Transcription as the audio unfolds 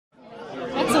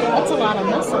That's a lot of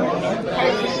muscle in there.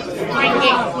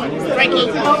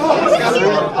 Frankie.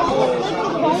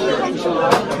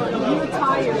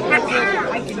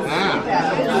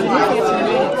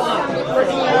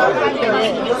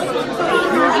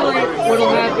 Usually what'll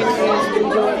happen is we do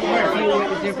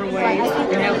it a different way. We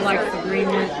have like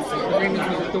agreements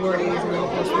with authorities and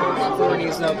local sports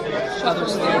authorities of other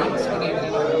states and even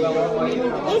in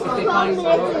Illinois. If they find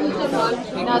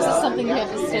Now, is this something you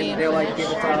have to stay in? they'll like give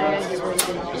it to us.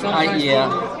 Yeah,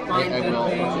 I will.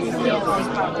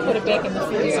 Put it back in the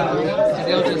freezer. And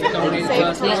they'll just donate it to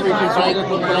us.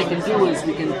 What I can do is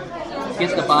we can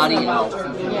get the body out,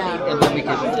 and then we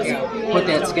can put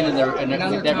that skin in there, and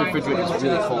that refrigerator is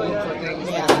really full,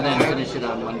 and then finish it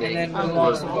on Monday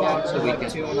or the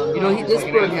weekend. You know, this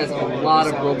bird has a lot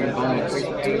of broken bones.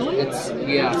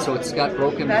 So it's got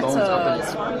broken bones up in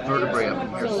its vertebrae up in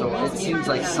here, so it seems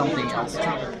like something else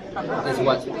is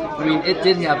what. I mean, it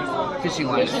did have fishing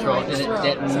line stroke,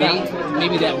 and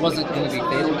maybe that wasn't going to be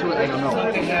fatal to it. I don't know,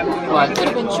 but It could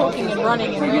have been choking and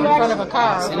running and ran in front of a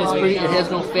car. and it's pretty. It has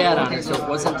no fat on it, so it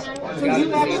wasn't.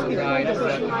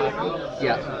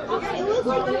 Yeah.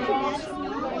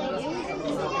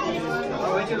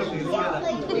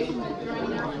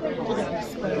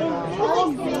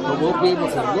 But we'll be able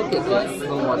to look at this a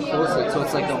little more closely. So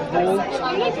it's like a whole.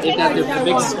 They've got the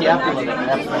big scapula that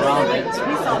wraps around it.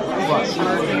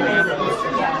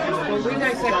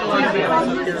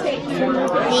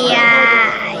 The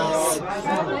eyes.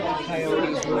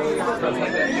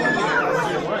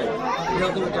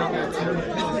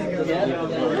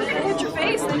 Hit your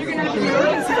face, then you're going to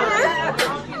have to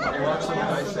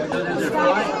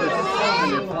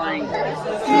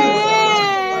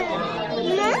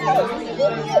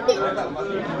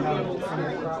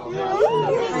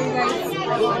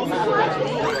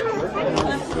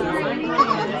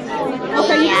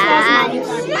Okay, you don't have the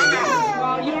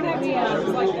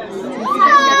like that.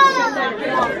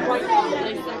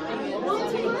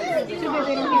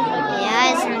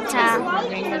 Yeah, isn't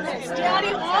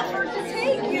Daddy offered to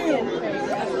take you.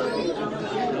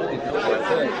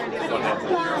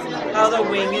 How the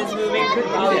wing is moving.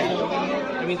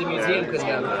 I mean, the museum could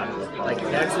have like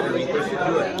taxidermy. They should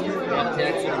do it.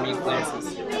 Taxidermy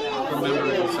classes for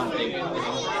members or something. You know,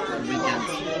 on weekends.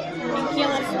 In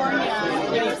California,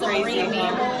 there's a marine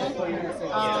mammal,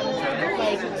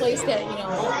 like place that, you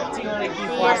know,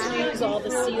 rescues all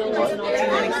the seals and all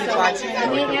that.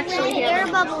 And they actually have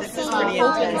an open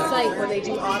site where they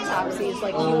do autopsies.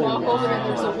 Like you walk over there,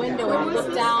 there's a window and you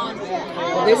look down.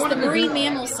 It's the Marine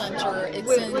Mammal Center. It's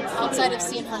outside of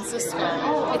San Francisco.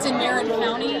 It's in Marin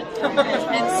County,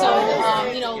 and so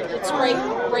you know, it's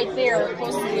right there,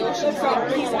 close to the ocean. So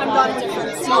they have a lot of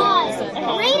different seals.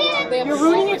 And You're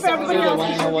ruining it for everybody else.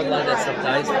 I know what lot that stuff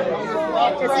dies from.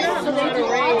 so they do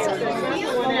lots of them.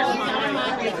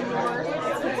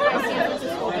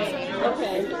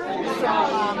 Okay. So,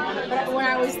 but when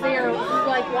I was there, we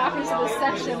like walk into the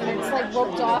section and it's like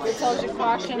roped off. It tells you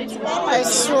caution. The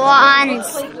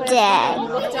swan's dead. You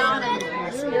look down and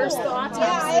there's the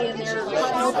autopsy, and they're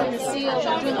cutting open the seal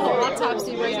and doing the whole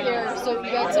autopsy right there, so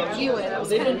you got to view it. It was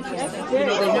kind of interesting. You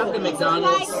know, they have the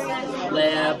McDonald's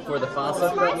lab for the fossil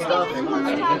prep stuff, and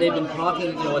they've been talking,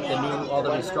 you know, with all the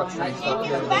restructuring stuff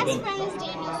here, they've been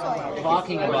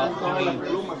talking about doing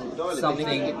something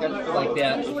like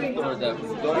that for the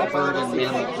bird and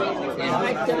mammal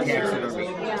taxidermy.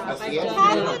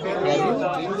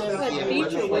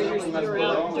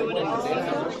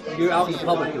 You're out in the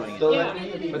public doing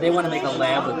it, but they want to make a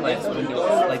lab with glass windows,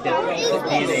 like that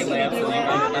DNA lab, so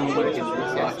anyone can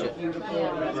watch it.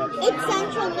 It's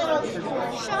Central Middle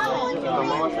School.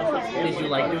 Did you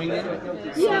like doing that?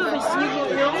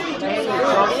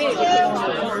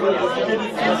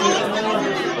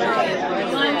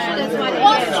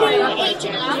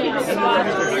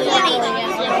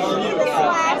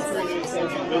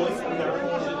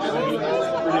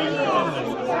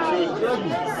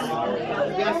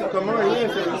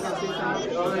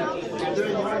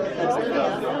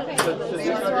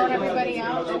 Everybody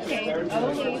out? Okay. They'll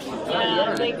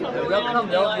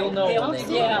come. You'll know when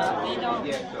they Yeah, they know.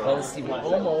 Well, let's see.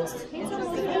 Almost. They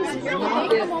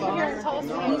come over here and tell us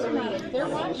what these mean. They're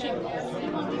watching.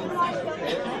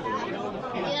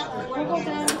 We'll go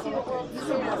down and see what we're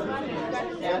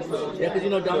Yeah, because you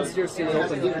know downstairs see it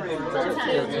open.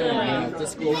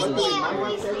 This closes.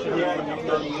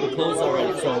 We're closed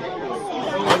already, so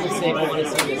I'm just saying over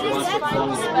this here is watch it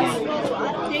close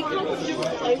again. They come to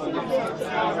different places.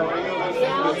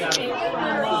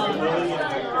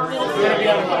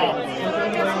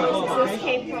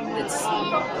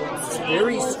 it's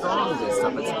very strong, this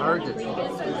stuff. It's hard to do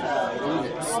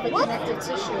this. All the connective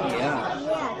tissue. Yeah.